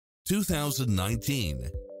2019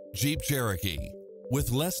 Jeep Cherokee. With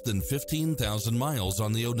less than 15,000 miles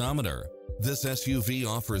on the odometer, this SUV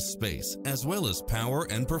offers space as well as power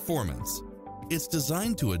and performance. It's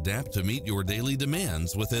designed to adapt to meet your daily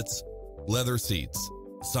demands with its leather seats,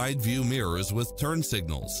 side view mirrors with turn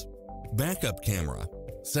signals, backup camera,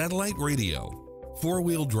 satellite radio,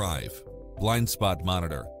 four-wheel drive, blind spot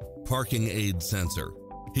monitor, parking aid sensor,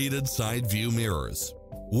 heated side view mirrors,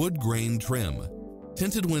 wood grain trim,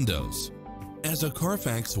 tinted windows. As a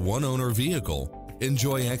Carfax one-owner vehicle,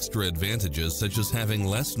 enjoy extra advantages such as having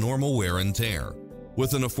less normal wear and tear.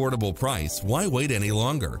 With an affordable price, why wait any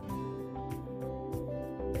longer?